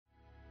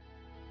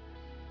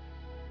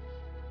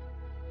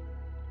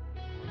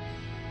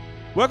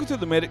Welcome to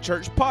the Medic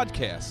Church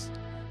podcast.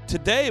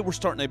 Today we're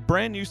starting a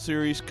brand new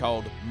series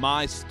called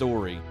My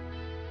Story.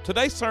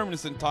 Today's sermon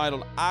is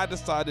entitled, I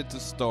Decided to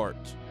Start.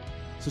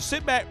 So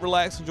sit back,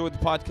 relax, enjoy the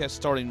podcast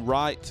starting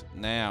right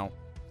now.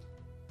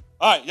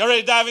 All right, y'all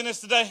ready to dive in this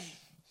today?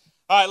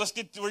 All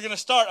right, we're going to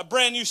start a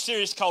brand new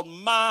series called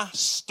My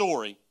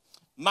Story.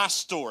 My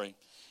Story.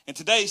 And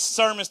today's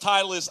sermon's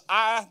title is,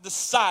 I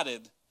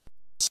Decided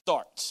to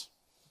Start.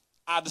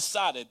 I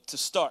decided to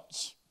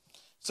start.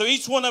 So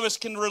each one of us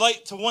can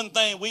relate to one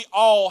thing. We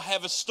all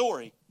have a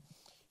story.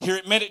 Here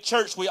at Medic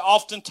Church, we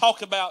often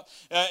talk about,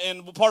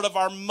 and part of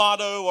our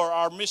motto or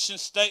our mission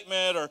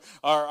statement or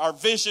our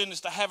vision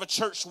is to have a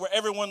church where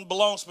everyone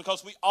belongs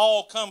because we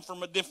all come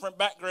from a different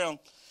background.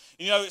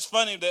 You know, it's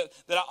funny that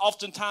I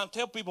oftentimes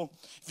tell people,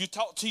 if you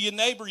talk to your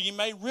neighbor, you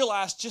may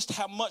realize just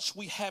how much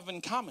we have in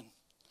common.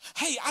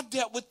 Hey, I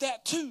dealt with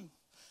that too.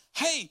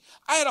 Hey,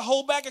 I had a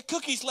whole bag of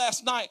cookies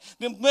last night.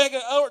 Them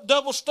mega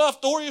double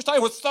stuffed Oreos, they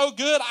were so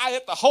good. I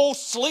ate the whole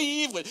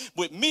sleeve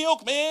with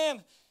milk,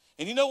 man.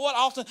 And you know what?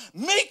 Often,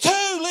 me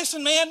too.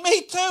 Listen, man,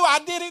 me too.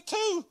 I did it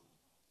too.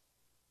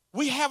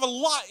 We have a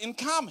lot in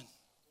common.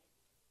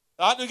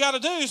 All we got to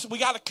do is we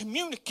got to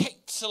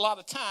communicate a lot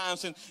of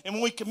times. And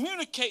when we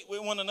communicate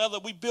with one another,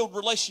 we build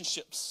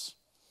relationships.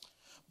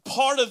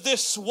 Part of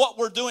this, what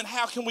we're doing,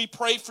 how can we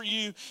pray for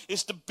you,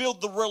 is to build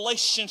the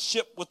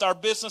relationship with our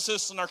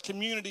businesses and our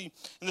community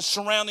and the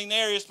surrounding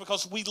areas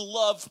because we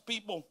love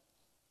people.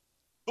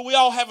 But we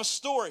all have a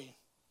story.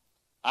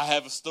 I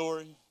have a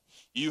story.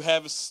 You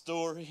have a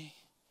story.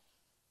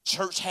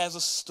 Church has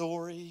a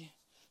story.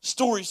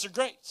 Stories are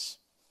great.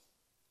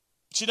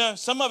 But you know,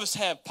 some of us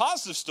have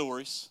positive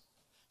stories.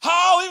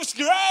 Oh, it was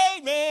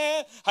great,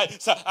 man. Hey,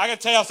 so I got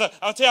to tell you,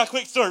 I'll tell you a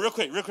quick story real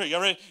quick. Y'all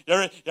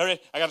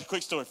ready? I got a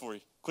quick story for you.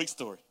 Quick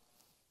story.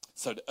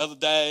 So the other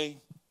day,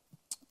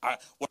 I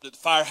worked at the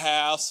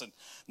firehouse, and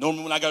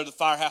normally when I go to the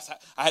firehouse,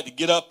 I had to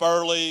get up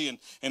early, and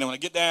when I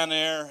get down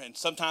there, and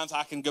sometimes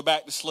I can go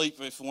back to sleep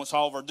once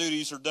all of our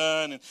duties are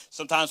done, and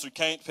sometimes we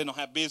can't, depending on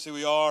how busy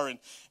we are, and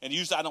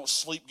usually I don't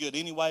sleep good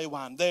anyway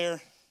while I'm there.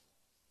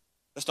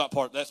 That's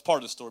part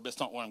of the story, but that's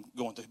not what I'm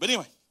going to. But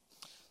anyway,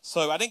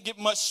 so I didn't get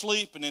much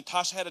sleep, and then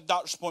Tasha had a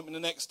doctor's appointment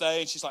the next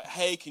day, and she's like,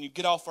 hey, can you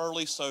get off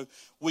early so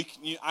I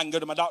can go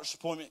to my doctor's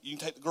appointment, you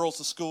can take the girls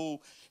to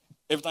school,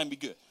 everything be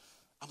good.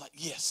 I'm like,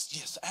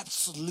 yes,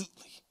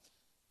 absolutely.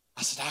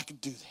 I said, I can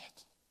do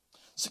that.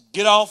 So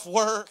get off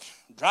work,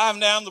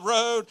 driving down the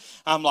road.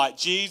 I'm like,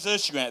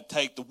 Jesus, you're going to have to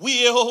take the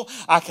wheel.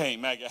 I can't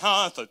make it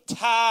home. I'm so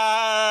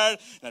tired.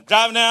 And I'm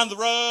driving down the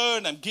road,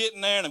 and I'm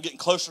getting there, and I'm getting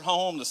closer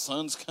home. The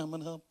sun's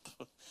coming up.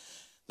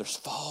 There's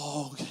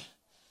fog.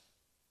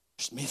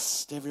 There's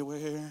mist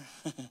everywhere.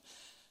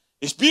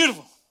 It's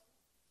beautiful.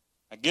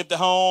 I get to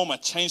home, I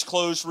change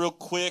clothes real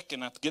quick,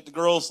 and I get the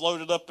girls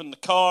loaded up in the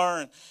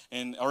car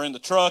or in the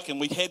truck,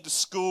 and we head to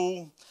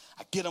school.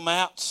 I get them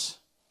out.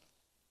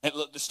 And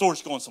look, the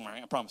story's going somewhere,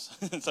 I promise.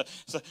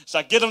 so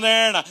I get them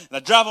there, and I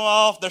drop them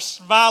off. They're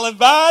smiling,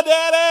 bye,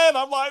 Daddy. And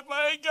I'm like,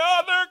 thank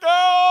God they're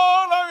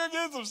gone. I'm going to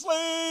get some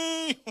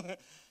sleep.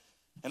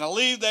 And I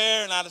leave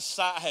there, and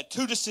I had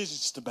two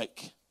decisions to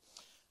make.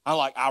 I'm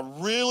like, I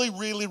really,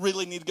 really,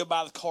 really need to go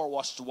by the car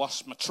wash to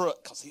wash my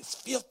truck because it's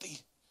filthy.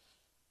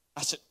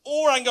 I said,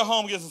 or I can go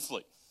home and get some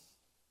sleep.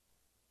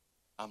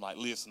 I'm like,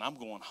 listen, I'm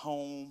going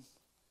home.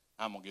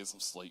 I'm going to get some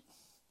sleep.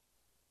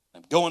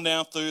 I'm going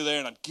down through there,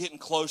 and I'm getting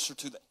closer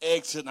to the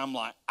exit, and I'm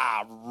like,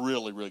 I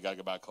really, really got to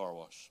go by the car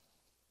wash.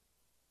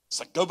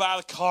 So I go by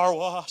the car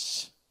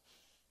wash,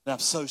 and I'm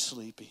so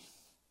sleepy.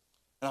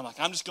 And I'm like,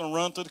 I'm just going to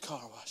run through the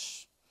car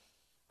wash.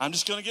 I'm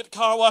just going to get the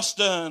car wash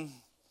done.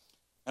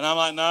 And I'm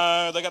like,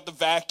 no, they got the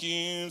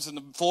vacuums and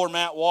the floor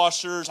mat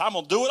washers. I'm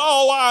going to do it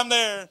all while I'm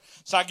there.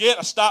 So I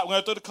stop,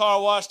 go through the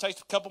car wash, takes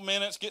a couple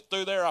minutes, get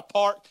through there, I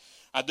park.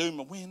 I do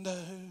my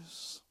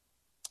windows,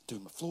 do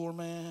my floor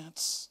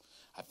mats,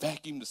 I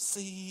vacuum the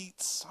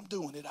seats. I'm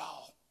doing it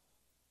all.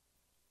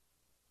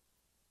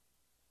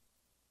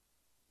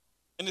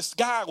 And this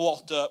guy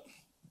walked up,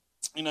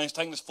 he's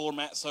taking his floor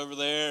mats over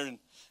there,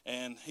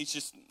 and he's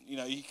just,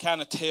 you kind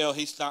of tell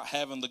he's not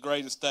having the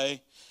greatest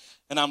day.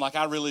 And I'm like,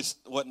 I really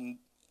wasn't.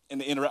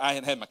 I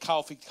hadn't had my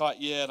coffee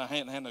quite yet. I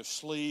hadn't had no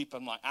sleep.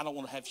 I'm like, I don't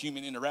want to have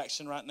human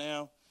interaction right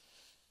now.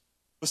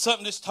 But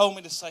something just told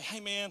me to say, hey,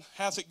 man,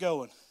 how's it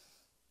going?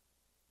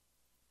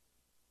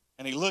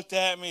 And he looked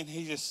at me, and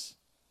he just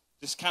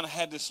kind of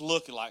had this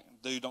look like,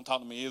 dude, don't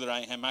talk to me either. I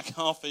ain't had my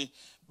coffee.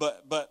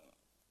 But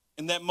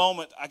in that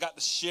moment, I got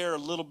to share a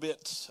little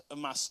bit of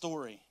my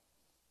story.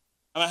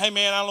 I'm like, hey,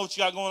 man, I don't know what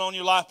you got going on in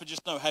your life, but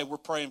just know, hey, we're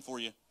praying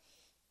for you. If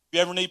you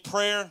ever need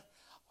prayer,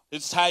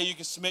 this is how you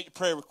can submit your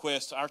prayer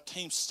requests. Our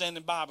team's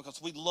standing by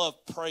because we love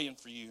praying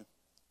for you.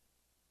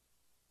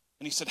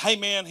 And he said, hey,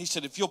 man,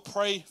 if you'll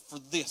pray for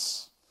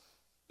this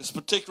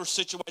particular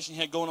situation he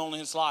had going on in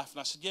his life. And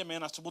I said, yeah,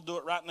 man. I said, we'll do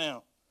it right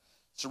now.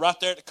 So right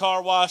there at the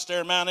car wash,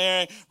 there in Mount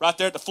Airy, right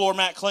there at the floor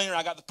mat cleaner,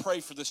 I got to pray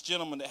for this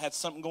gentleman that had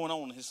something going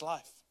on in his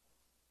life.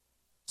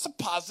 It's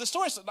a positive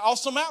story. It's an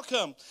awesome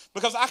outcome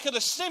because I could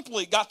have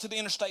simply got to the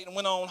interstate and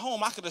went on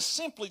home. I could have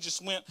simply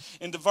just went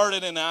and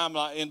diverted, and I'm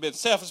like, and been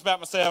selfish about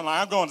myself. I'm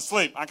like, I'm going to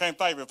sleep. I can't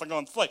think of it if I'm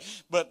going to sleep.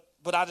 But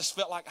I just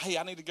felt like, hey,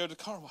 I need to go to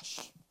the car wash.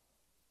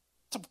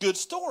 It's a good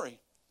story.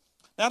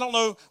 Now, I don't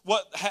know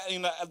what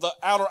the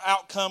outer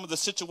outcome of the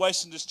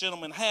situation this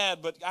gentleman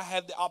had, but I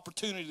had the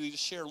opportunity to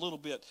share a little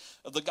bit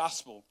of the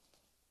gospel.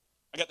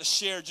 I got to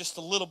share just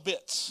a little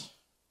bit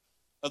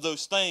of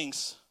those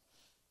things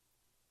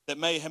that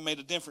may have made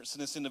a difference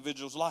in this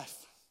individual's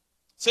life.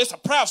 See, it's a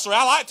proud story.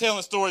 I like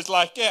telling stories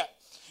like that.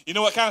 You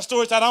know what kind of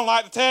stories I don't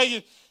like to tell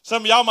you?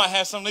 Some of y'all might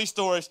have some of these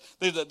stories.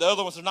 The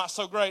other ones are not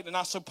so great. They're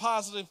not so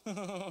positive.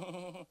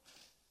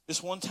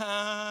 This one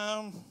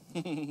time,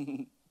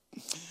 I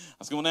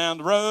was going down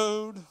the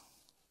road.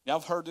 Y'all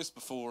have heard this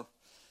before.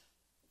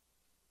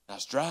 I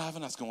was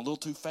driving. I was going a little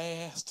too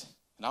fast.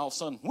 And all of a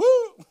sudden,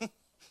 whoo,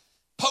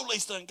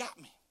 police done got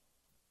me.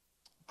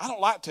 I don't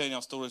like telling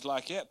y'all stories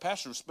like that.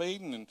 Pastor was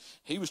speeding, and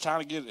he was trying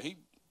to get it.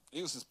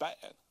 It was just bad.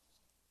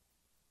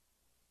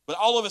 But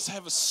all of us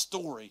have a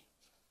story.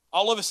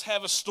 All of us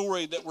have a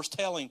story that we're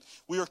telling.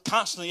 We are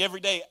constantly, every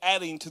day,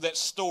 adding to that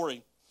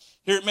story.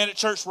 Here at Medic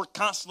Church, we're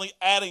constantly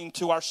adding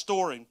to our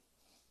story.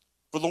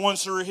 For the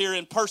ones who are here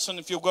in person,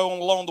 if you'll go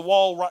along the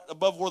wall right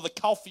above where the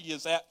coffee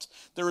is at,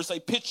 there is a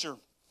picture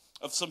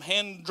of some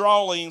hand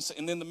drawings,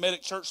 and then the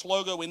Medic Church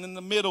logo, and in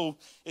the middle,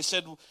 it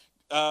said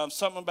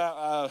something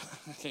about,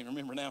 I can't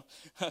remember now.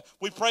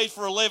 We prayed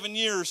for 11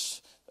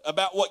 years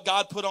about what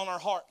God put on our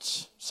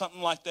hearts, something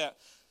like that.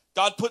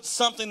 God put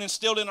something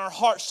instilled in our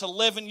hearts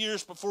 11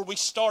 years before we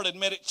started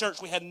Medic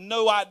Church. We had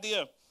no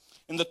idea.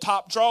 And the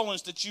top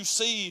drawings that you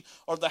see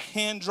are the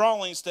hand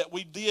drawings that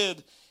we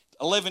did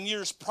 11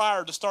 years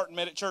prior to starting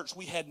Medic Church.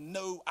 We had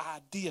no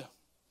idea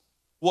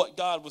what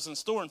God was in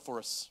store for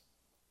us.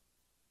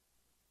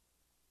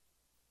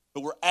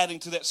 But we're adding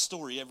to that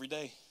story every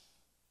day.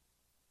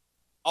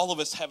 All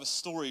of us have a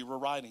story we're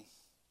writing.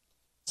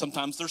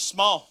 Sometimes they're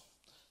small.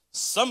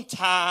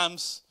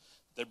 Sometimes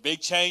they're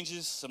big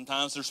changes.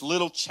 Sometimes there's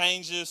little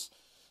changes.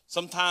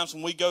 Sometimes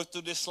when we go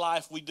through this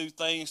life, we do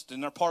things,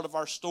 and they're part of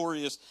our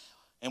story is,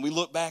 and we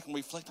look back and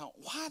reflect on,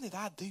 why did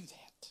I do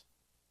that?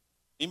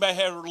 Anybody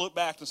ever look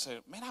back and say,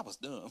 man, I was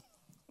dumb.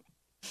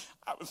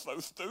 I was so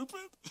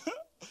stupid.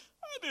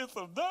 I did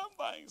some dumb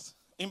things.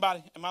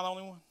 Anybody? Am I the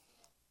only one?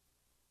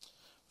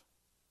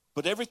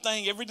 But every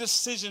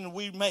decision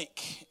we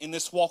make in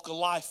this walk of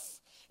life,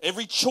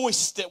 every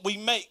choice that we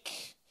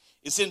make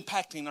is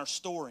impacting our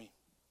story.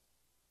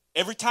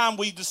 Every time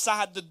we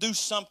decide to do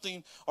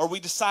something or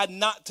we decide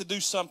not to do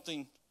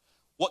something,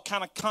 what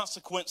kind of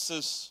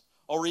consequences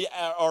or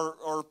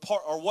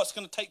what's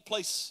going to take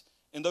place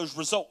in those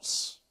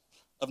results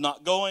of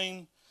not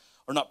going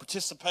or not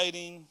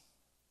participating.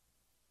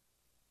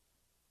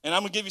 And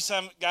I'm going to give you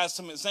some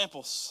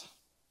examples.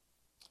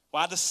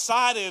 Well, I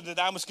decided that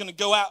I was going to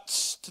go out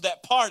to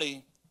that party,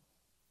 and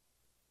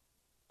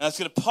I was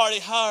going to party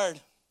hard.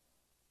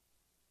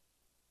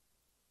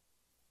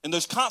 And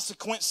those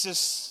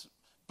consequences,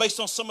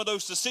 based on some of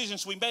those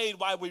decisions we made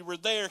while we were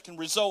there, can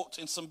result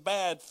in some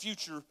bad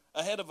future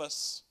ahead of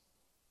us.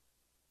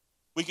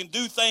 We can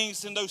do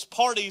things in those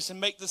parties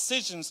and make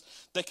decisions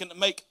that can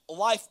make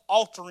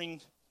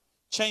life-altering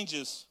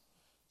changes.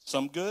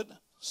 Some good,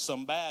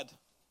 some bad.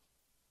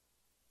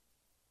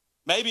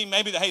 Maybe,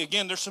 hey,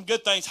 again, there's some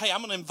good things. Hey, I'm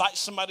going to invite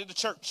somebody to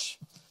church.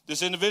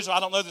 This individual, I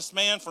don't know this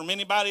man from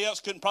anybody else.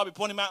 Couldn't probably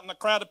point him out in a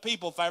crowd of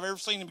people if I've ever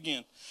seen him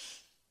again.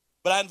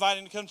 But I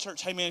invited him to come to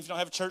church. Hey, man, if you don't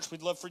have a church,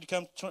 we'd love for you to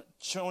come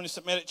join us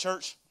at Medic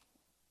Church.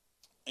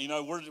 You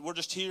know, we're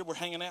just here. We're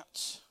hanging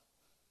out.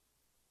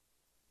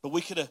 But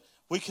we could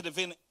have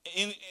been,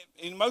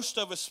 and most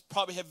of us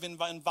probably have been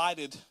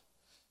invited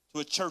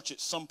to a church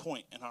at some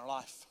point in our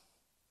life.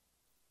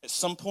 At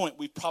some point,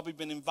 we've probably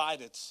been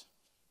invited.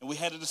 And we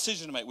had a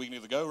decision to make. We can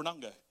either go or not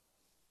go.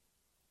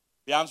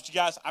 Be honest with you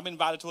guys, I've been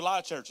invited to a lot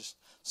of churches.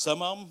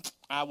 Some of them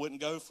I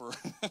wouldn't go for.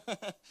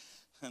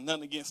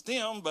 Nothing against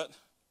them, but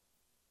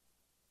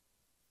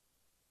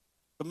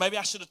maybe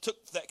I should have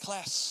took that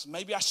class.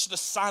 Maybe I should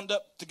have signed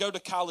up to go to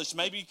college.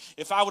 Maybe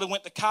if I would have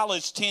went to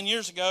college 10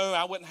 years ago,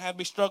 I wouldn't have to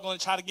be struggling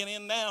to try to get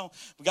in now.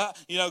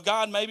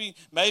 God, maybe,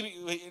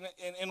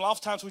 and a lot of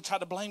times we try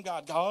to blame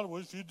God. God,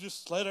 what if you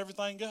just let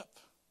everything up?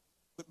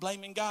 Quit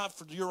blaming God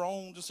for your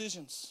own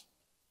decisions.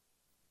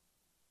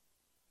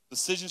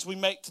 Decisions we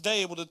make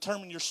today will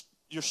determine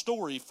your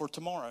story for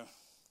tomorrow.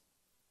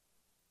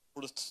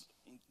 For the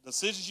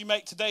decisions you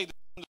make today,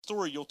 the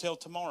story you'll tell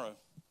tomorrow.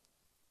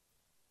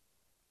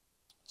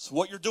 So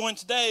what you're doing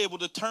today will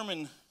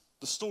determine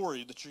the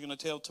story that you're going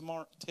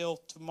to tell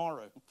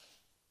tomorrow.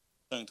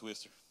 Tongue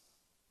twister.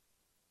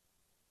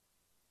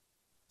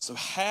 So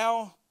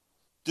how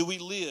do we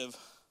live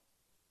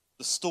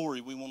the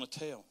story we want to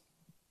tell?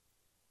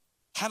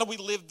 How do we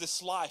live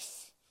this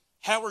life?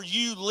 How are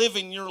you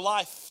living your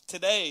life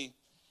today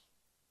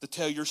to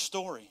tell your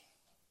story?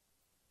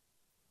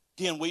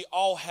 Again, we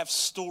all have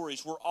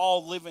stories. We're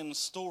all living a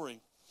story.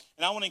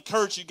 And I want to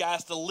encourage you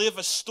guys to live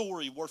a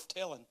story worth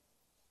telling.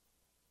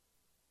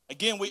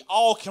 Again, we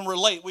all can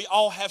relate. We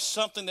all have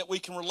something that we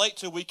can relate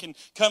to. We can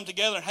come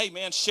together and, hey,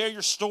 man, share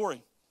your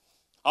story.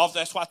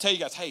 That's why I tell you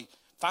guys, hey,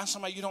 find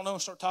somebody you don't know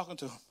and start talking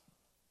to them.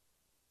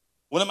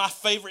 One of my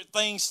favorite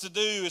things to do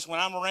is when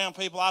I'm around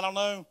people I don't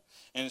know,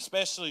 and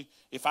especially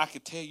if I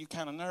could tell you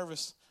kind of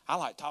nervous, I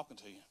like talking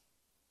to you.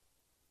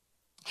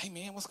 Hey,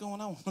 man, what's going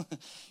on?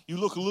 You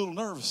look a little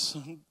nervous.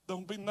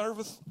 Don't be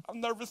nervous.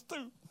 I'm nervous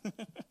too.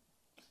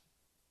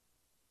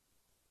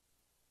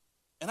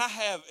 And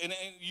and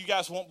you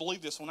guys won't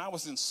believe this, when I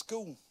was in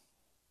school,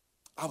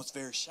 I was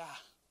very shy.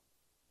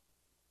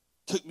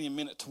 It took me a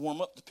minute to warm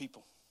up to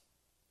people.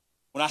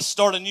 When I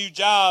start a new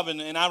job,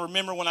 and I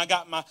remember when I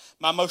got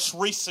my most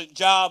recent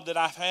job that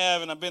I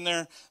have, and I've been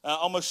there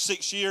almost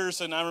 6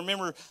 years, and I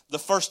remember the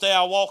first day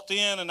I walked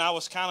in, and I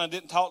was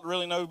didn't talk to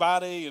really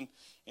nobody,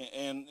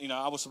 and you know,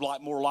 I was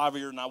like more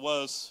livelier than I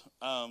was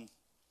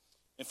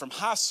and from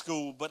high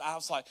school, but I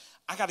was like,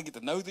 I got to get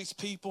to know these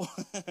people,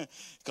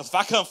 because if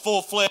I come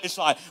full-fledged,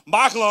 like,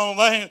 Michael on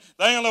them,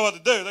 they ain't know what to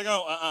do. They're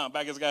going,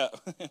 back his guy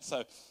up.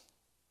 So,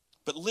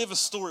 but live a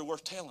story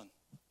worth telling.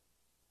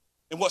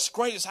 And what's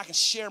great is I can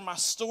share my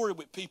story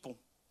with people.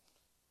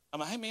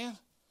 I'm like, hey, man,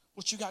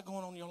 what you got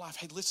going on in your life?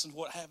 Hey, listen to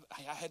what happened.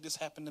 Hey, I had this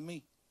happen to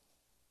me.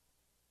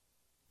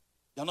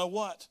 Y'all know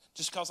what?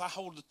 Just because I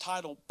hold the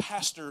title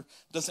pastor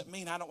doesn't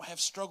mean I don't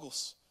have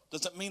struggles.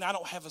 Doesn't mean I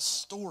don't have a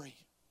story.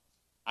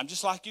 I'm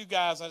just like you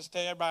guys. I just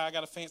tell everybody I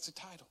got a fancy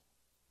title.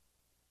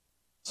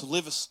 So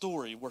live a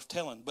story worth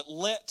telling. But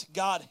let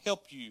God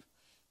help you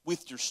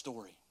with your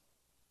story.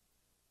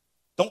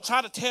 Don't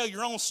try to tell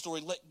your own story.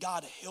 Let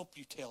God help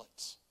you tell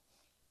it.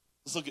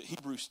 Let's look at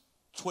Hebrews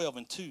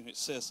 12:2. It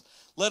says,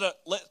 let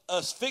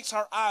us fix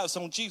our eyes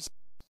on Jesus,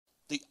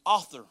 the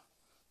author,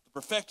 the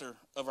perfecter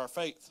of our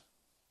faith.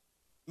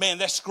 Man,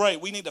 that's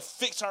great. We need to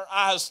fix our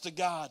eyes to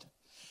God.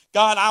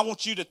 God, I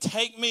want you to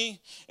take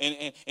me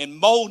and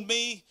mold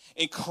me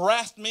and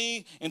craft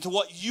me into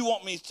what you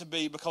want me to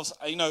be. Because,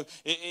 you know,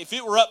 if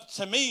it were up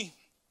to me,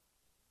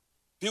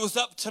 if it was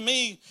up to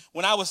me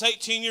when I was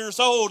 18 years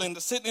old and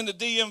sitting in the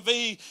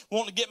DMV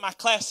wanting to get my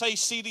Class A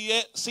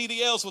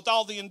CDLs with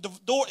all the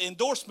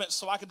endorsements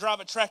so I could drive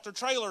a tractor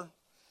trailer,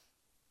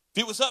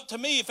 if it was up to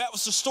me, if that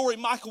was the story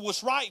Michael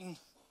was writing,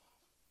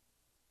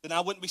 then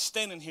I wouldn't be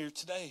standing here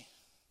today.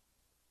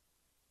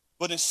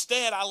 But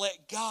instead, I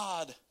let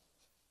God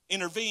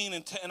intervene,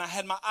 and I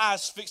had my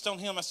eyes fixed on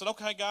him. I said,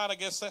 okay, God, I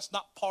guess that's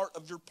not part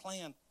of your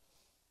plan.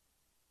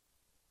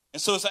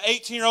 And so as an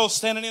 18-year-old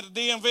standing in the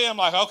DMV, I'm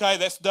like, okay,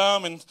 that's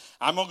dumb, and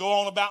I'm going to go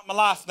on about my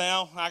life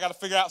now. I got to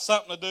figure out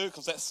something to do,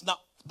 because that's not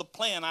the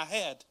plan I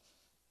had.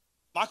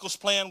 Michael's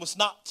plan was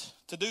not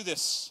to do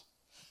this.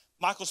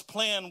 Michael's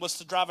plan was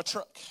to drive a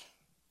truck.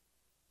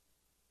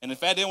 And if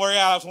that didn't work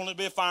out, I was wanting to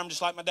be a fireman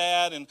just like my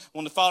dad and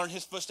wanted to follow in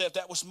his footsteps.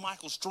 That was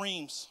Michael's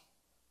dreams.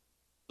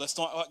 That's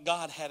not what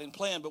God had in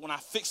plan. But when I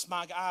fixed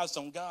my eyes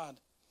on God,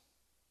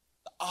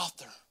 the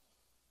author,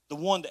 the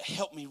one that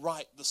helped me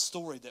write the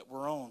story that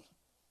we're on.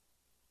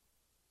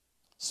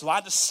 So I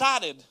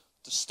decided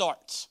to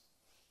start.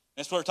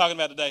 That's what we're talking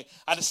about today.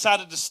 I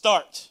decided to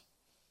start.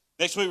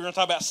 Next week we're going to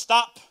talk about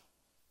stop,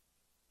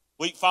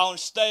 week following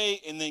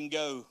stay, and then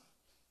go.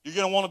 You're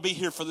going to want to be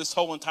here for this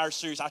whole entire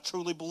series. I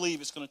truly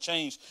believe it's going to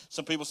change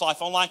some people's life.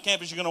 Online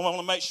campus, you're going to want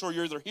to make sure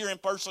you're either here in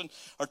person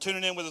or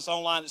tuning in with us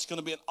online. It's going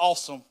to be an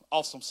awesome,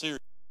 awesome series.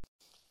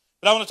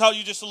 But I want to talk to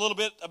you just a little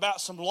bit about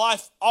some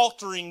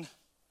life-altering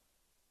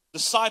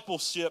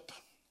discipleship,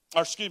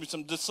 or excuse me,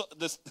 some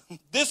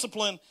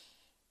discipline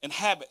and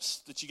habits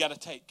that you got to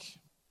take.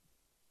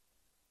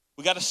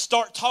 We got to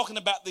start talking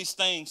about these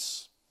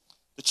things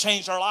to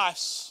change our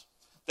lives,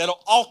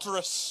 that'll alter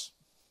us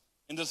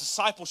in the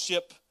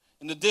discipleship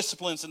and the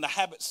disciplines and the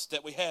habits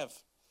that we have.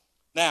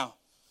 Now,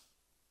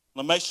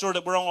 let's make sure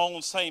that we're all on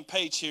the same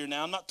page here.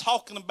 Now, I'm not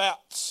talking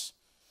about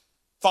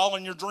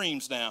following your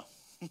dreams now.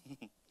 I'm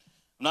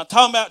not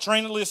talking about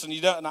training to listen.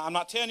 I'm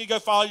not telling you to go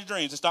follow your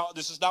dreams.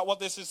 This is not what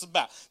this is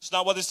about. It's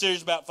not what this series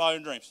is about,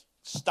 following your dreams.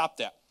 Stop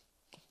that.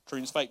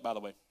 Dream's fake, by the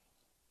way.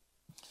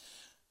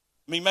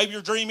 I mean, maybe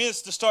your dream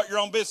is to start your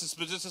own business,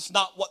 but this is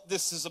not what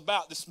this is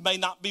about. This may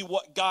not be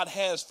what God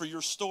has for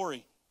your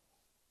story.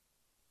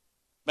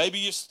 Maybe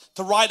it's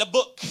to write a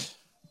book.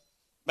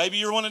 Maybe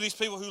you're one of these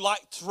people who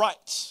like to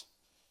write.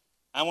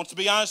 I want to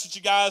be honest with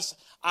you guys.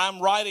 I'm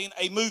writing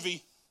a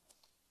movie,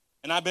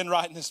 and I've been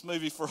writing this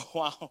movie for a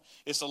while.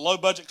 It's a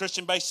low-budget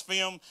Christian-based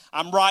film.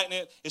 I'm writing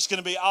it. It's going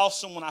to be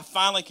awesome when I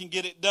finally can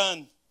get it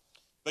done.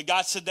 But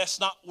God said that's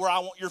not where I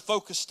want your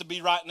focus to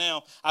be right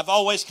now. I've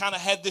always kind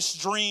of had this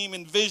dream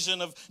and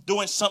vision of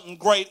doing something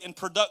great in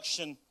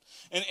production.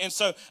 And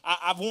so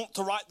I want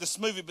to write this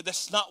movie, but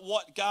that's not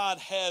what God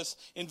has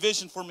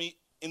envisioned for me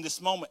in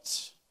this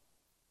moment.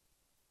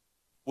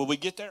 Will we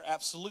get there?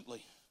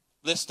 Absolutely.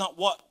 That's not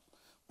what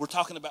we're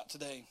talking about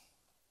today.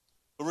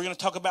 But we're going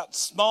to talk about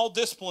small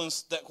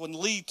disciplines that can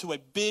lead to a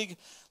big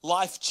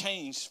life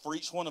change for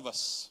each one of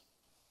us.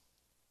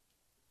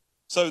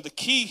 So the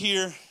key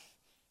here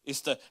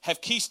is to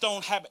have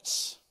keystone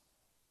habits.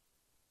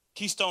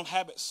 Keystone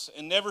habits.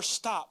 And never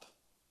stop.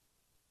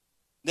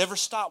 Never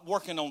stop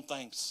working on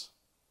things.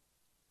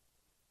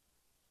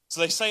 So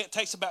they say it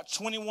takes about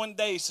 21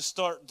 days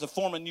to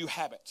form a new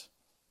habit.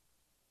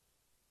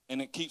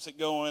 And it keeps it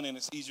going, and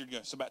it's easier to go.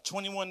 So about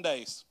 21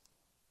 days.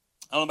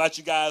 I don't know about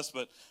you guys,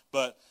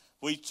 but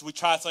we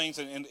try things,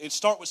 and it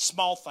start with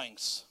small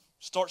things.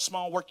 Start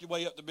small, work your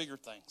way up to bigger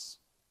things.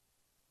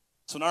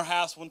 So in our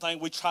house, one thing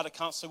we try to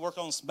constantly work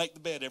on is make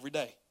the bed every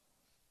day.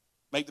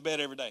 Make the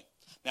bed every day.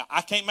 Now,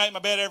 I can't make my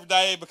bed every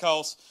day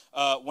because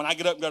when I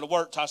get up and go to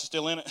work, Tasha's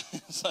still in it.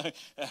 So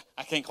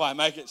I can't quite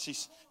make it.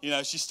 She's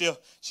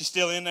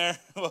still in there.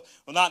 Well,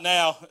 not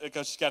now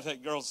because she's got to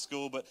take the girls to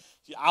school, but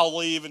I'll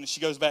leave and she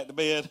goes back to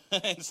bed.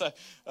 And so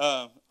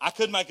I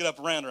could make it up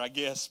around her, I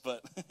guess,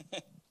 but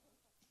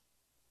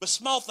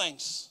small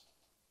things.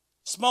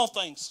 Small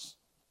things.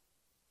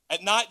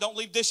 At night, don't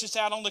leave dishes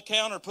out on the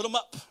counter. Put them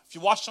up. If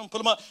you wash them, put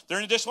them up. They're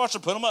in the dishwasher,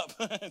 put them up.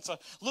 It's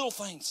little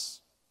things.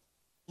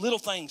 Little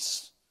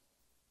things.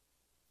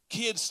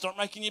 Kids, start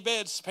making your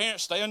beds.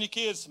 Parents, stay on your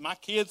kids. My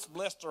kids,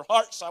 bless their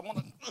hearts, I want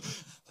to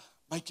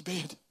make your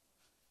bed.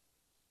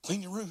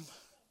 Clean your room.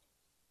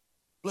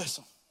 Bless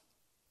them.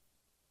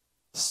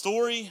 The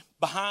story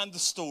behind the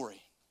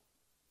story.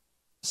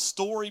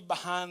 Story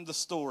behind the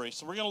story.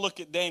 So we're going to look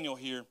at Daniel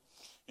here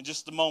in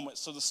just a moment.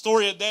 So the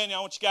story of Daniel,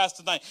 I want you guys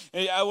to think.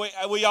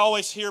 We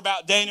always hear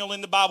about Daniel in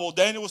the Bible.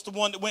 Daniel was the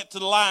one that went to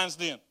the lion's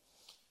den.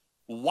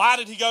 Why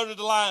did he go to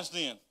the lion's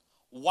den?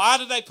 Why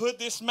did they put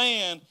this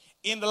man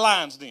in the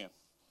lion's den?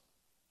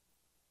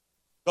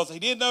 Because he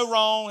did no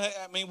wrong.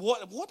 I mean,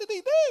 what did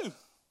he do?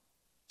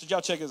 So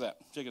y'all check this out.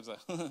 Check this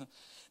out.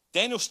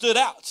 Daniel stood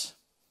out.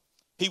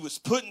 He was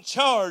put in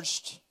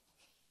charge.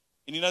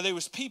 And there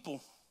was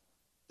people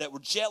that were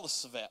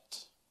jealous of that.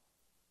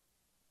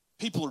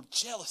 People are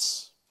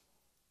jealous.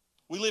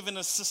 We live in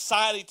a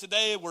society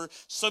today where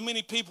so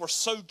many people are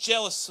so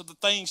jealous of the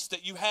things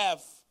that you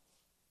have.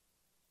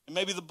 And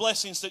maybe the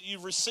blessings that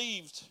you've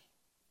received.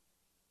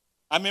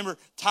 I remember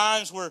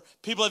times where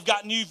people have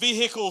got new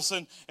vehicles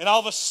and all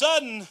of a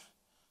sudden,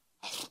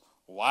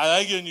 why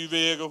they get a new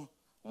vehicle?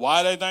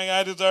 Why they think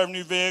I deserve a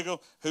new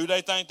vehicle? Who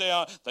they think they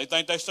are? They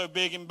think they're so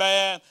big and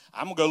bad.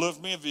 I'm going to go look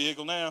for me a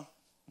vehicle now.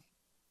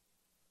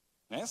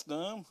 That's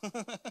dumb.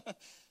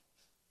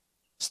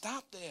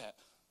 Stop that.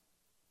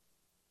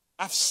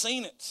 I've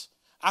seen it.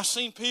 I've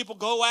seen people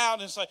go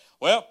out and say,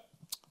 well,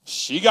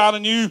 she got a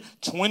new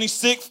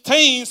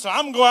 2016, so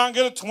I'm going to go out and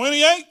get a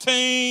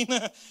 2018.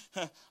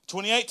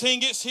 2018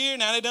 gets here,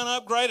 now they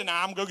done upgraded,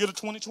 now I'm going to go get a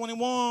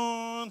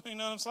 2021. You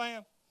know what I'm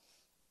saying?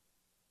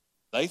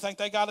 They think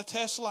they got a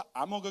Tesla.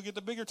 I'm going to go get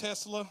the bigger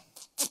Tesla.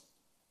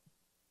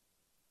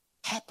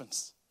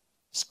 Happens.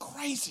 It's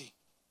crazy.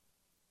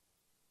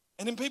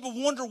 And then people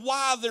wonder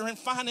why they're in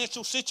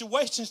financial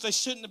situations they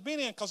shouldn't have been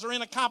in because they're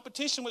in a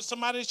competition with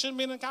somebody they shouldn't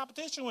be in a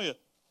competition with.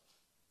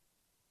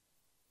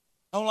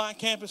 Online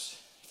campus,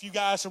 if you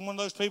guys are one of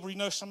those people, you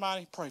know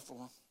somebody, pray for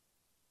them.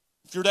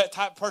 If you're that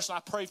type of person,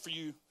 I pray for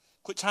you.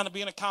 Quit trying to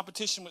be in a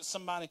competition with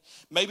somebody.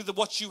 Maybe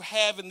what you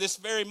have in this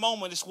very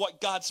moment is what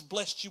God's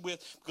blessed you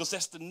with because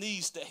that's the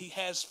needs that he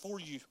has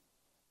for you.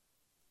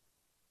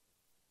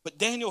 But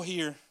Daniel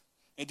here,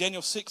 in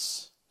Daniel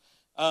 6,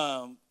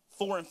 4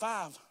 and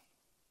 5,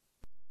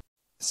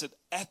 it said,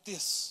 at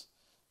this,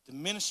 the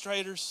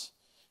administrators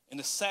and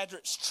the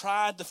satraps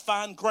tried to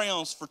find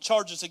grounds for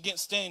charges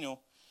against Daniel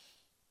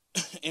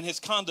in his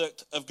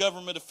conduct of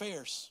government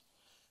affairs.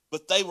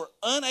 But they were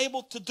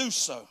unable to do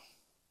so.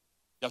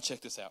 Y'all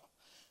check this out.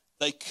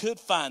 They could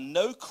find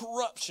no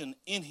corruption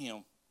in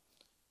him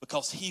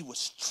because he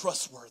was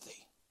trustworthy.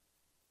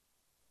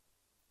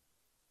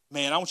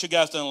 Man, I want you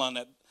guys to underline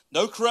that.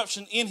 No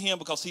corruption in him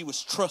because he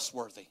was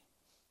trustworthy.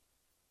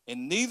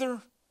 And neither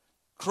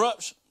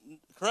corruption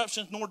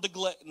nor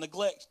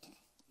neglection.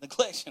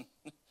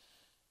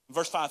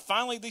 Verse 5,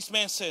 finally these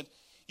men said,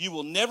 you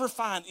will never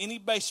find any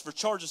base for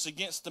charges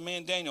against the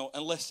man Daniel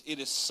unless it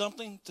is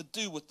something to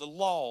do with the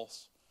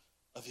laws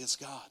of his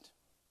God.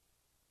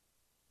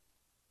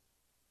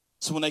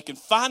 So when they can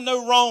find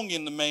no wrong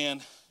in the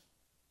man,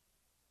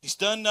 he's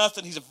done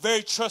nothing. He's a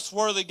very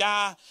trustworthy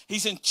guy.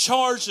 He's in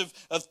charge of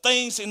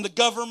things in the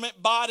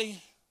government body.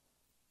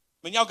 I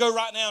mean, y'all go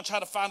right now and try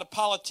to find a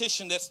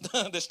politician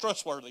that's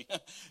trustworthy.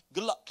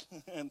 Good luck.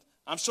 And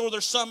I'm sure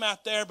there's some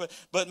out there,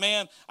 but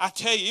man, I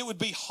tell you, it would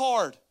be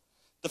hard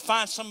to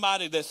find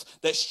somebody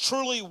that's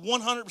truly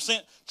 100%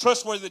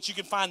 trustworthy that you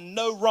can find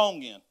no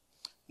wrong in.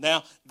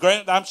 Now,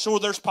 granted, I'm sure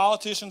there's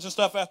politicians and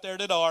stuff out there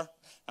that are.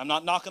 I'm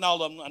not knocking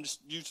all of them. I'm just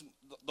using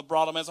the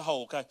broad as a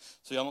whole, okay?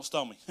 So y'all don't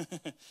stone me.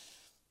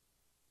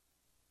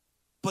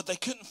 But they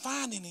couldn't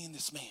find any in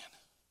this man.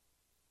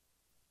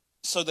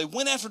 So they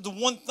went after the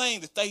one thing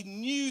that they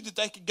knew that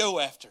they could go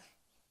after,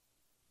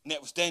 and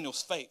that was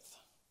Daniel's faith.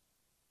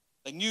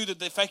 They knew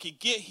that if they could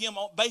get him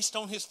based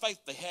on his faith,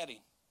 they had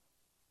him.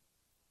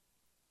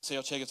 So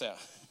y'all check this out.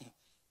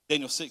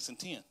 Daniel 6 and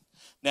 10.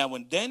 Now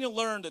when Daniel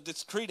learned that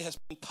this decree has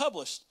been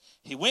published,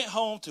 he went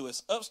home to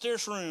his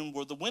upstairs room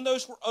where the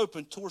windows were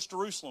open towards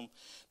Jerusalem.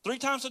 3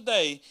 times a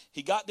day,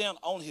 he got down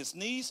on his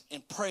knees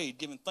and prayed,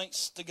 giving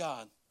thanks to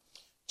God,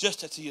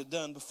 just as he had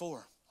done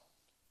before.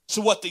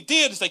 So what they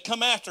did is they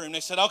come after him. They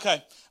said,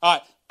 okay, all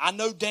right, I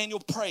know Daniel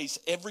prays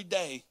every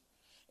day,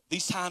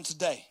 these times a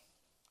day.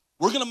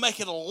 We're going to make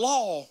it a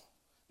law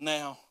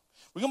now.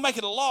 We're going to make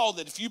it a law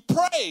that if you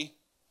pray,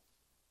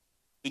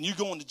 then you're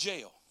going to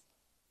jail.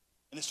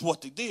 And it's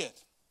what they did.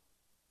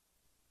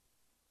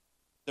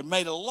 They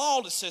made a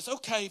law that says,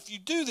 okay, if you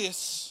do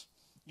this,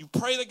 you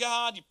pray to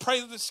God, you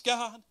pray to this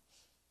God,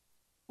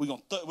 we're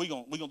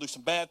gonna do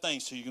some bad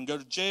things to you. You're going to go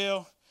to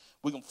jail.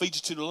 We're going to feed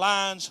you to the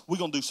lions. We're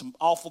going to do some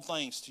awful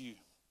things to you.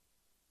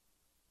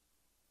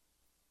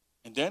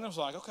 And Daniel's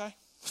like, okay.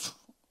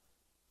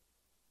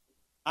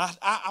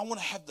 I want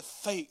to have the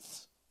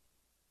faith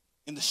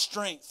and the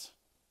strength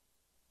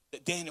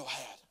that Daniel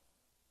had.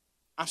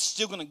 I'm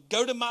still going to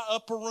go to my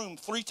upper room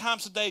 3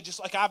 times a day, just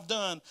like I've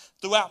done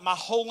throughout my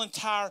whole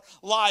entire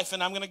life.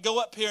 And I'm going to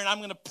go up here and I'm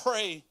going to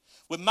pray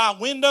with my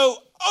window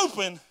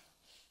open.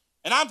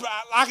 And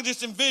I can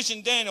just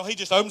envision Daniel. He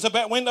just opens up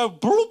that window,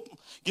 bloop,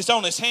 gets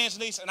on his hands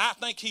and knees. And I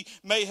think he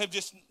may have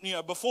just,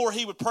 before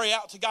he would pray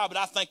out to God, but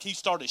I think he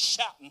started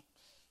shouting.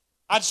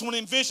 I just want to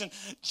envision,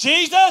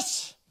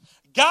 Jesus,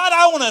 God,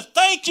 I want to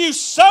thank you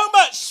so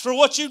much for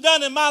what you've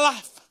done in my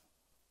life.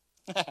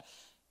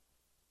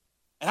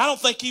 And I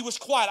don't think he was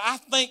quiet. I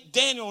think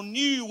Daniel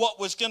knew what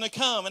was going to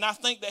come. And I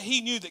think that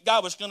he knew that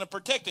God was going to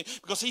protect him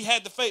because he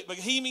had the faith. But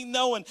he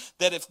knowing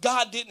that if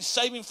God didn't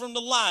save him from the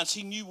lions,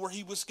 he knew where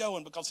he was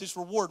going because his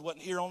reward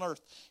wasn't here on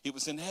earth. It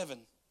was in heaven.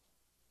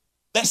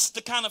 That's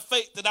the kind of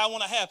faith that I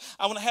want to have.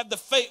 I want to have the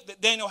faith that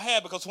Daniel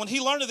had because when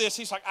he learned of this,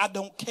 he's like, I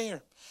don't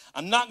care.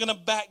 I'm not going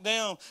to back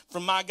down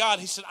from my God.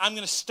 He said, I'm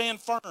going to stand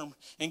firm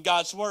in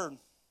God's word.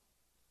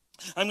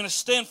 I'm going to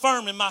stand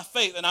firm in my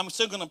faith and I'm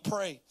still going to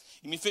pray.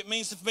 And if it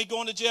means me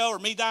going to jail or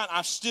me dying,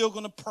 I'm still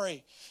going to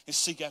pray and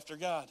seek after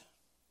God.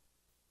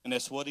 And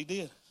that's what he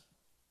did.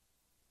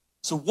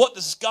 So what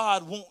does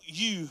God want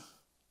you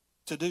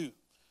to do?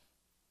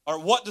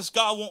 Or what does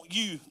God want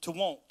you to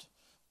want?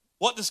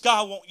 What does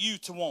God want you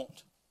to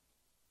want?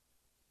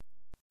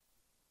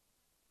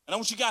 And I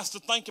want you guys to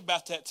think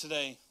about that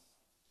today.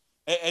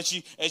 As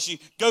you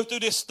go through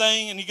this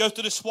thing and you go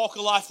through this walk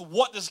of life,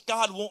 what does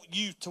God want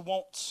you to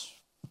want?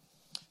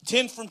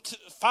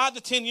 5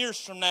 to 10 years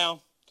from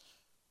now,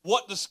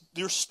 what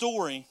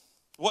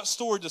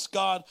story does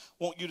God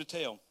want you to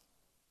tell?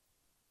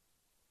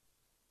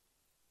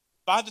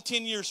 5 to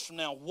 10 years from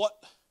now,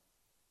 what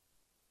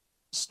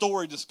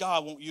story does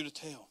God want you to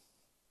tell?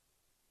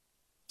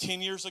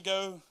 10 years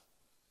ago,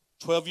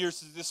 12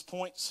 years at this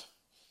point,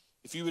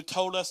 if you had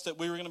told us that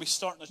we were going to be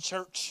starting a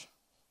church,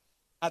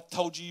 I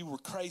told you were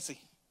crazy.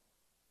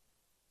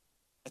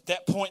 At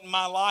that point in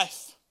my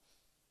life,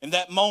 in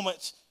that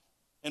moment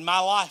in my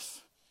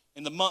life,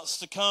 in the months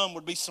to come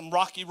would be some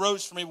rocky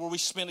roads for me where we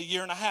spent 1.5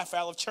 years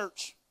out of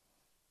church.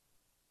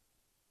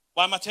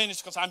 Why am I telling you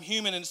this? Because I'm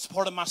human and it's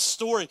part of my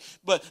story.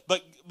 But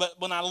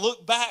when I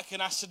look back and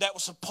I said that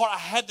was a part, I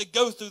had to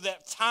go through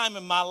that time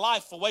in my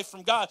life away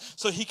from God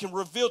so he can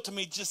reveal to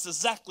me just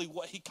exactly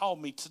what he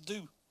called me to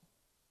do.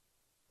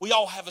 We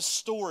all have a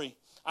story.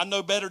 I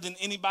know better than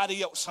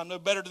anybody else. I know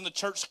better than the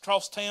church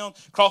across town,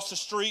 across the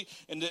street,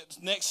 in the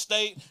next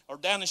state, or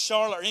down in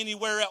Charlotte, or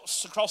anywhere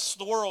else across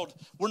the world.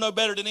 We're no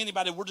better than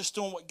anybody. We're just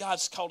doing what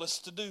God's called us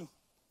to do.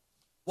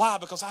 Why?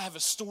 Because I have a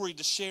story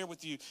to share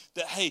with you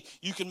that, hey,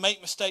 you can make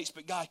mistakes,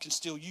 but God can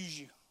still use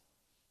you.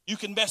 You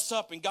can mess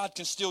up, and God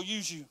can still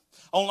use you.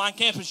 Online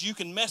campus, you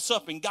can mess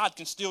up, and God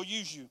can still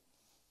use you.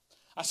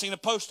 I seen a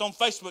post on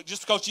Facebook,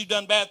 just because you've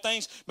done bad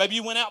things, maybe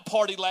you went out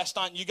partied last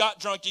night, and you got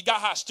drunk, you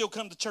got high, still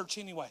come to church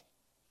anyway.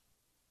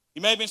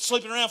 You may have been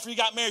sleeping around before you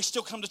got married,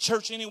 still come to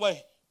church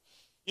anyway.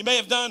 You may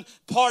have done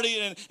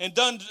partying and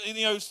done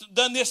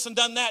this and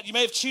done that. You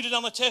may have cheated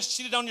on the test,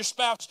 cheated on your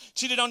spouse,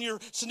 cheated on your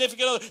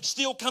significant other.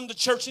 Still come to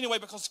church anyway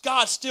because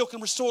God still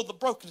can restore the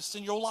brokenness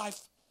in your life.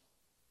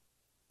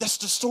 That's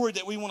the story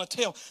that we want to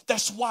tell.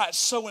 That's why it's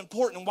so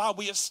important and why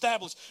we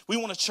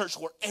want a church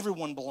where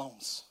everyone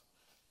belongs.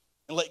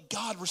 And let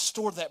God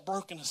restore that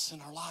brokenness in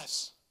our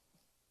lives.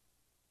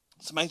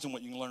 It's amazing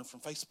what you can learn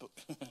from Facebook.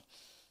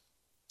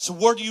 So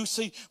where do you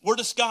see, where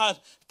does God,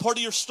 part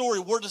of your story,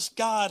 what does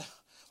God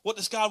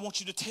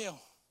want you to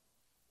tell?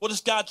 What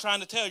is God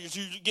trying to tell you?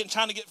 You're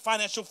trying to get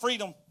financial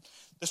freedom.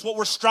 That's what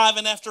we're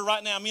striving after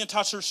right now. Me and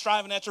Tasha are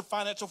striving after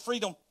financial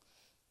freedom.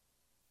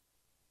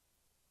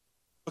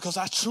 Because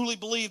I truly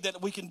believe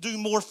that we can do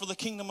more for the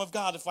kingdom of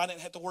God if I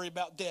didn't have to worry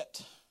about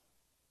debt.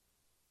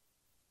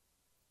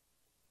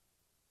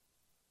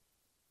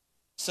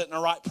 Setting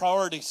the right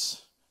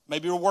priorities.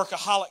 Maybe we're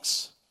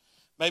workaholics.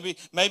 Maybe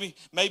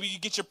you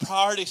get your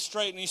priorities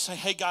straight and you say,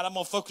 hey, God, I'm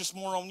going to focus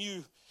more on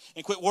you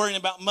and quit worrying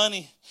about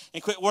money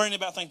and quit worrying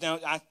about things. Now,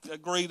 I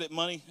agree that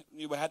money,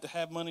 you would have to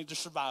have money to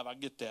survive. I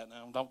get that.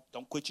 Now,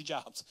 don't quit your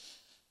jobs.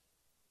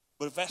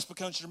 But if that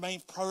becomes your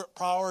main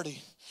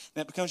priority, and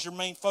that becomes your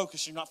main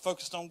focus, you're not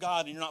focused on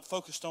God and you're not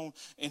focused on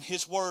in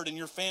His Word and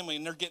your family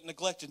and they're getting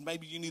neglected,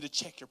 maybe you need to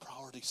check your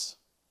priorities.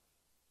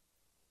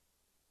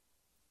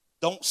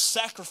 Don't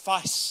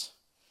sacrifice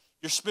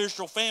your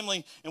spiritual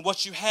family and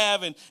what you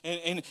have and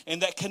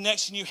that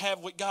connection you have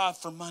with God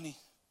for money.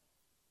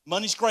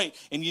 Money's great,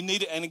 and you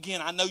need it. And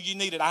again, I know you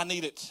need it. I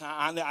need it.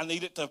 I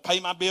need it to pay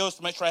my bills,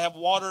 to make sure I have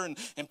water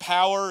and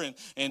power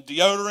and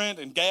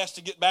deodorant and gas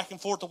to get back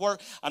and forth to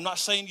work. I'm not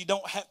saying you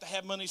don't have to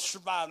have money to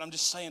survive. I'm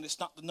just saying it's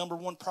not the number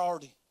one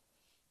priority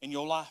in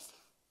your life.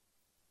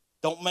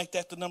 Don't make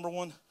that the number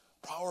one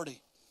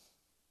priority.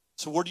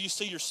 So where do you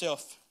see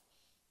yourself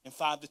in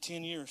 5 to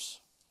 10 years?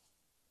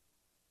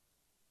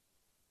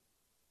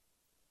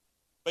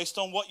 Based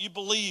on what you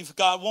believe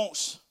God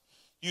wants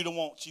you to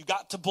want. You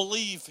got to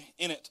believe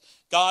in it.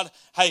 God,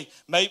 hey,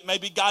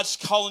 maybe God's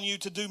calling you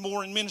to do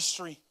more in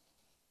ministry.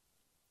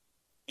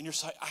 And you're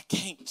saying, I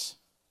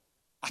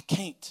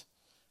can't.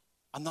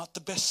 I'm not the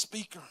best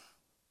speaker.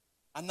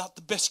 I'm not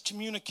the best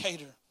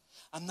communicator.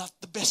 I'm not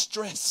the best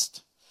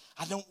dressed.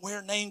 I don't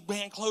wear name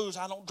brand clothes.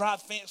 I don't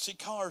drive fancy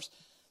cars.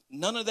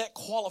 None of that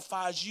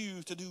qualifies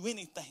you to do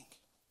anything.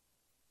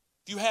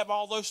 If you have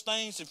all those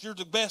things, if you're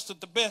the best at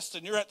the best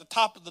and you're at the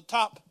top of the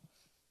top,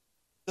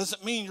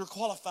 doesn't mean you're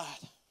qualified.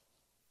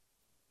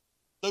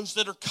 Those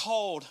that are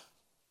called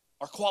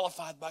are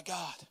qualified by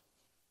God.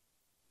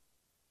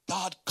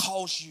 God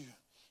calls you.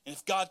 And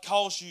if God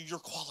calls you, you're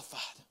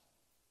qualified.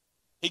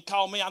 He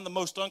called me. I'm the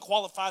most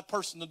unqualified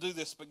person to do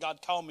this, but God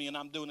called me, and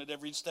I'm doing it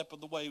every step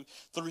of the way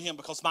through Him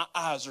because my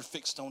eyes are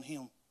fixed on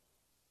Him.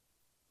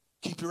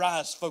 Keep your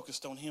eyes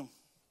focused on Him.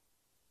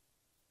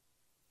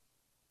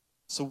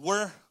 So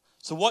what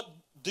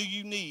do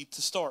you need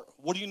to start?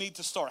 What do you need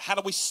to start? How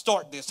do we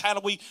start this? How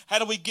do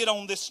we get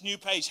on this new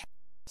page?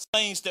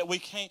 Things that we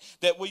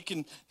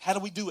can, how do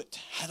we do it?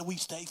 How do we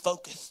stay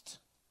focused?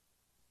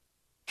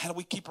 How do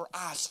we keep our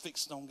eyes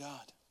fixed on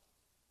God?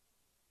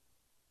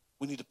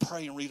 We need to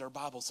pray and read our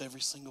Bibles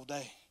every single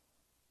day.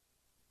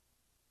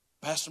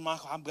 Pastor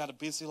Michael, I've got a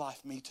busy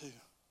life. Me too.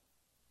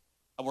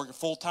 I work a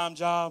full-time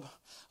job.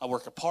 I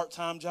work a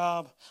part-time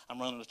job. I'm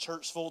running a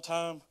church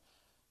full-time.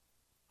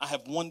 I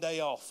have one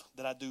day off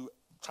that I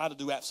try to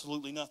do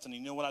absolutely nothing. You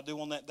know what I do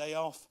on that day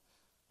off?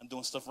 I'm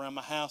doing stuff around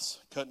my house,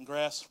 cutting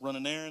grass,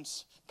 running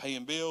errands,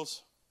 paying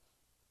bills,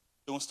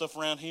 doing stuff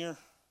around here.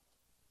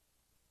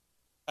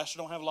 Pastor,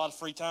 don't have a lot of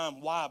free time.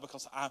 Why?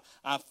 Because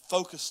I'm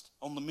focused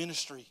on the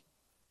ministry.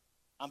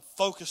 I'm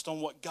focused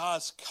on what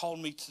God's called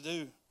me to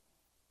do.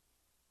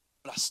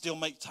 But I still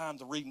make time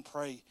to read and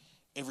pray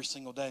every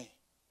single day.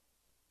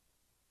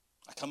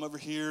 I come over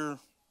here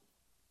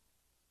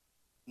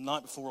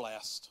night before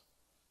last,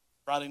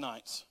 Friday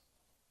nights.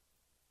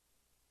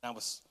 And I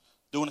was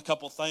doing a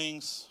couple of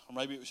things, or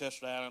maybe it was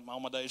yesterday. All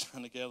my days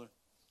run together.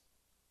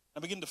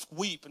 I began to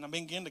weep and I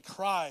began to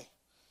cry.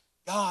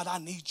 God, I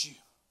need you.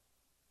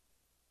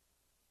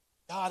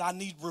 God, I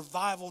need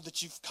revival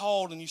that you've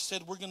called and you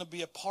said we're going to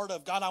be a part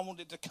of. God, I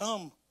want it to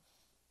come.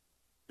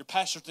 Your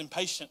pastor's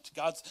impatient.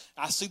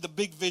 I see the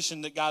big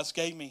vision that God's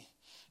gave me.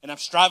 And I'm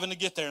striving to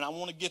get there, and I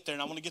want to get there,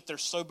 and I want to get there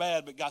so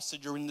bad. But God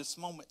said, you're in this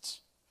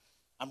moment.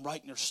 I'm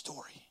writing your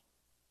story.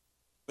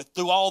 But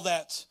through all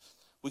that,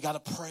 we got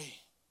to pray.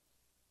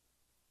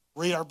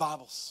 Read our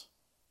Bibles.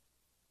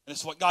 And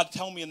it's what God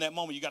told me in that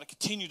moment. You got to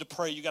continue to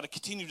pray. You got to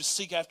continue to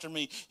seek after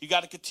me. You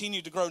got to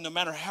continue to grow. No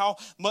matter how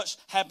much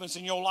happens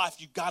in your life,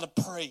 you got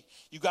to pray.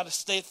 You got to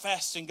stay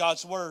fast in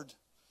God's word.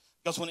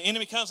 Because when the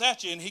enemy comes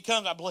at you, and he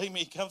comes, I believe me,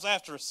 he comes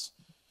after us.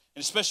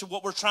 And especially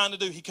what we're trying to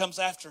do, he comes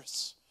after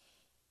us.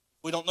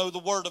 We don't know the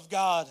word of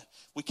God.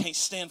 We can't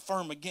stand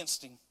firm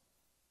against him.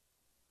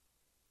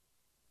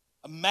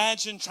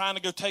 Imagine trying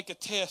to go take a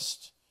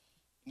test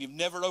and you've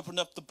never opened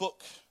up the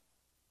book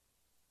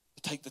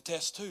to take the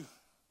test too.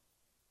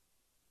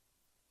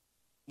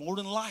 More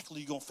than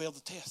likely you're going to fail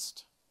the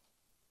test.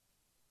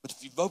 But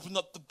if you've opened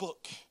up the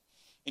book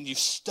and you've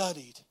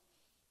studied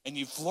and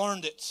you've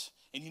learned it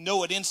and you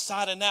know it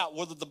inside and out,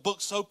 whether the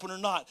book's open or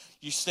not,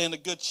 you stand a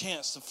good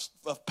chance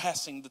of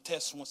passing the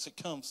test once it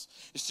comes.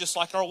 It's just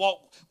like our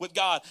walk with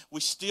God. We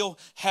still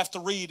have to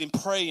read and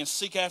pray and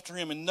seek after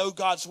him and know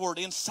God's word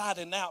inside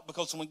and out,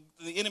 because when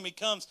the enemy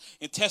comes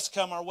and tests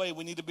come our way,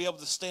 we need to be able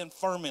to stand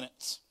firm in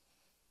it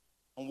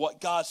on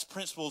what God's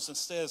principles and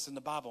says in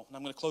the Bible. And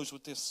I'm going to close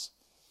with this.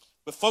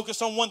 But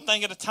focus on one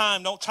thing at a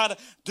time. Don't try to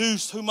do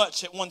too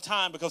much at one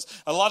time, because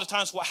a lot of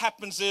times what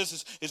happens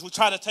is we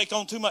try to take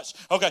on too much.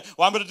 Okay,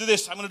 well, I'm going to do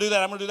this. I'm going to do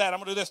that. I'm going to do that. I'm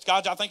going to do this.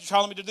 God, I think you're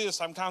calling me to do this.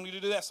 I'm calling you to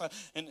do this.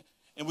 And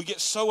we get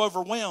so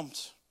overwhelmed.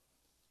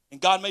 And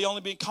God may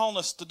only be calling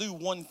us to do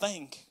one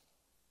thing.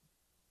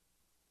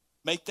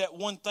 Make that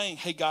one thing.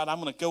 Hey, God,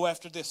 I'm going to go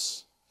after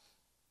this.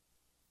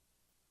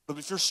 But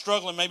if you're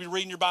struggling, maybe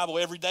reading your Bible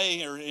every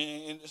day,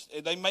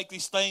 and they make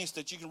these things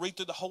that you can read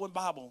through the whole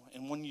Bible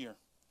in 1 year.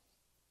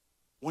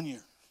 1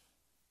 year.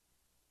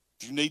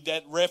 If you need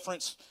that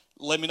reference,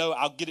 let me know.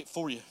 I'll get it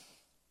for you.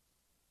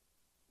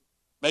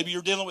 Maybe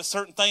you're dealing with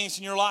certain things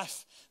in your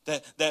life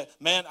that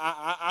man,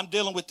 I'm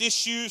dealing with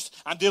issues.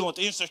 I'm dealing with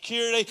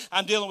insecurity.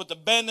 I'm dealing with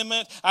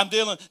abandonment.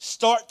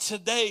 Start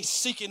today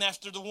seeking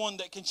after the one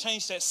that can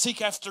change that.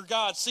 Seek after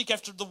God. Seek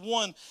after the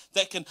one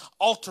that can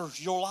alter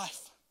your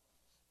life.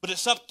 But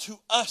it's up to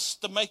us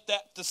to make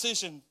that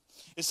decision.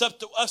 It's up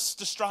to us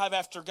to strive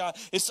after God.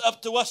 It's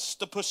up to us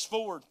to push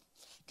forward.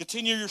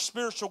 Continue your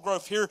spiritual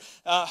growth here.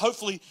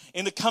 Hopefully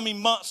in the coming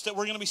months that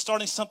we're going to be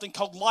starting something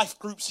called life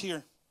groups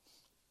here.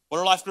 What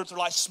are life groups? They're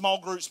like small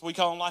groups, but we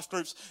call them life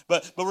groups.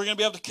 But we're going to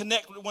be able to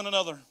connect with one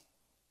another.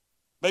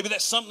 Maybe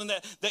that's something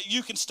that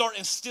you can start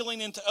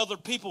instilling into other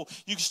people.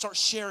 You can start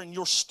sharing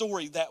your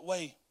story that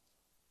way.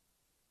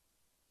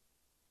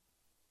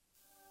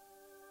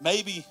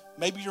 Maybe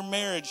your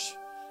marriage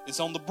is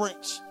on the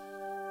bridge.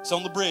 It's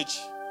on the bridge.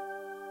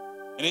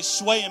 And it's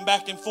swaying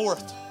back and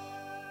forth.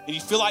 And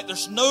you feel like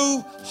there's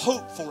no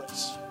hope for it.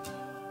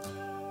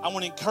 I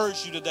want to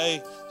encourage you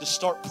today to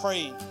start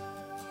praying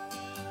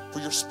for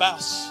your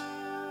spouse.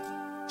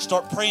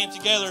 Start praying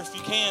together if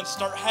you can.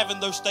 Start having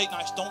those date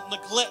nights. Don't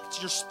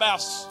neglect your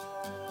spouse.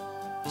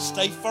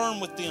 Stay firm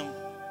with them.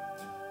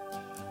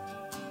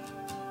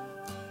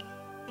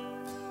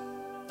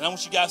 And I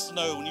want you guys to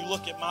know, when you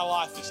look at my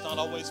life, it's not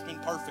always been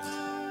perfect.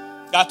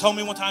 God told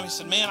me one time, he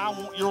said, man, I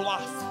want your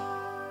life.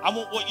 I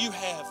want what you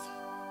have.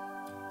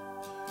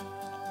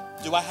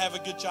 Do I have a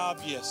good job?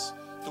 Yes.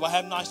 Do I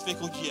have a nice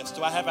vehicle? Yes.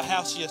 Do I have a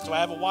house? Yes. Do I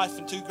have a wife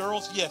and 2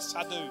 girls? Yes,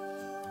 I do.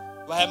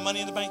 Do I have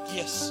money in the bank?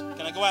 Yes.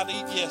 Can I go out to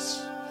eat?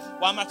 Yes.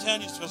 Why am I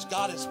telling you? It's because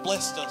God has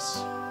blessed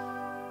us.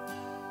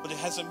 But it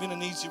hasn't been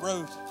an easy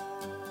road.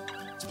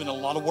 It's been a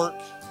lot of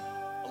work,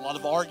 a lot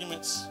of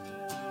arguments,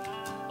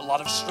 a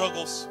lot of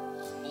struggles,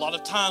 a lot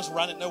of times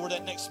where I didn't know where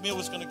that next meal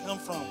was going to come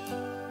from.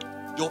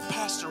 Your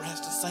pastor has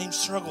the same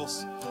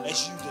struggles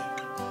as you do.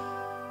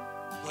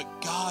 But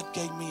God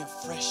gave me a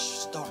fresh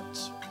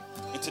start.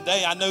 And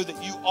today I know that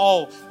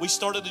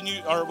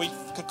we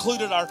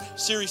concluded our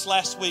series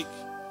last week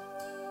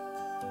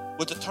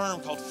with a term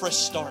called Fresh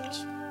Start,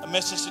 a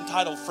message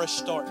entitled Fresh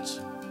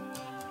Start.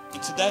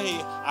 And today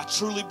I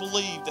truly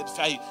believe that,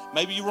 hey,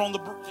 maybe you were on the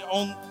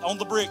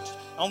bridge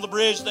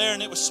there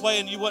and it was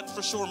swaying, you wasn't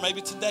for sure.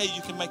 Maybe today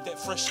you can make that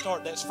fresh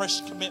start, that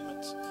fresh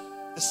commitment.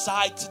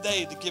 Decide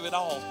today to give it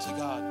all to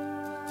God.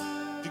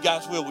 If you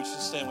guys will, would you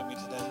stand with me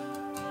today?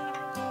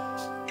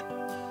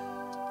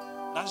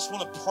 And I just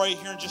want to pray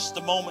here in just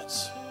a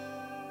moment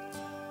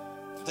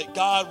that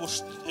God will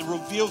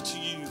reveal to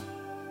you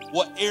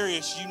what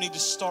areas you need to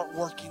start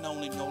working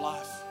on in your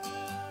life.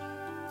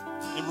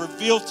 And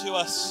reveal to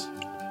us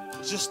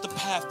just the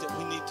path that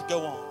we need to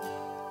go on.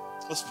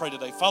 Let's pray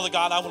today. Father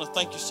God, I want to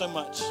thank you so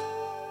much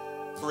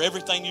for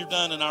everything you've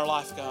done in our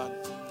life, God.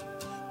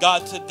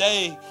 God,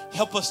 today,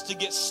 help us to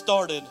get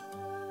started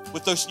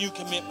with those new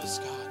commitments,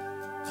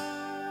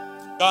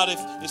 God. God,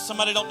 if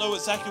somebody don't know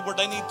exactly where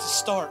they need to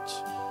start,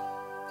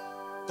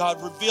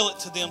 God, reveal it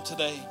to them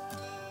today.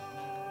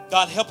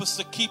 God, help us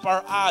to keep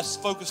our eyes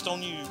focused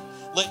on you.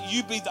 Let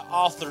you be the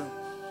author.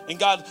 And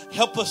God,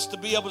 help us to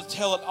be able to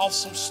tell an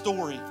awesome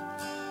story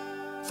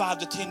 5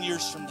 to 10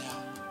 years from now.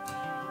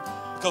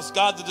 Because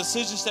God, the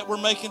decisions that we're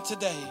making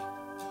today,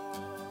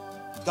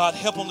 God,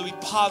 help them to be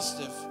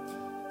positive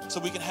so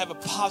we can have a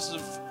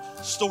positive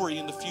story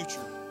in the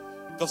future.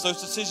 Because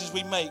those decisions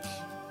we make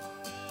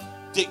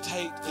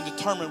dictate and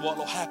determine what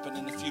will happen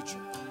in the future.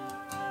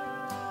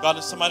 God,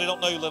 if somebody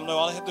don't know you, let them know.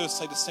 All they have to do is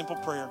say the simple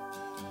prayer.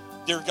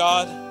 Dear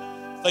God,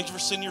 thank you for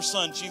sending your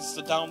son, Jesus,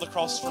 to die on the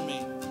cross for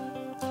me.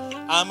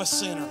 I'm a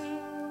sinner.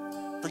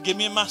 Forgive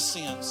me of my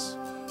sins.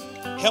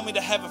 Help me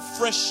to have a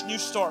fresh new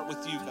start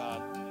with you,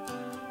 God.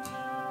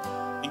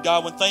 And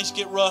God, when things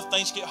get rough,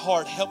 things get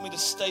hard, help me to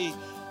stay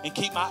and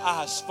keep my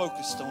eyes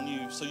focused on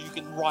you so you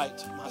can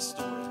write my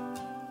story.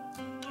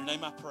 In your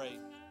name I pray.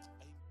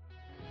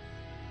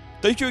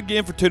 Thank you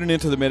again for tuning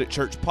into the Medic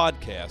Church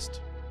podcast.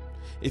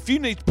 If you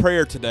need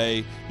prayer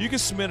today, you can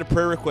submit a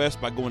prayer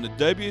request by going to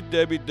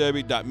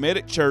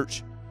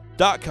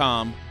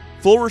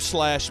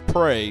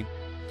www.medicchurch.com/pray.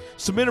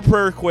 Submit a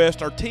prayer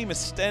request. Our team is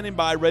standing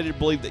by ready to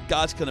believe that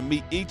God's going to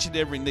meet each and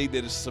every need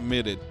that is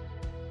submitted.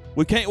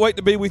 We can't wait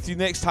to be with you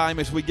next time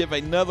as we give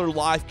another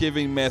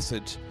life-giving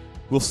message.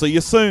 We'll see you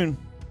soon.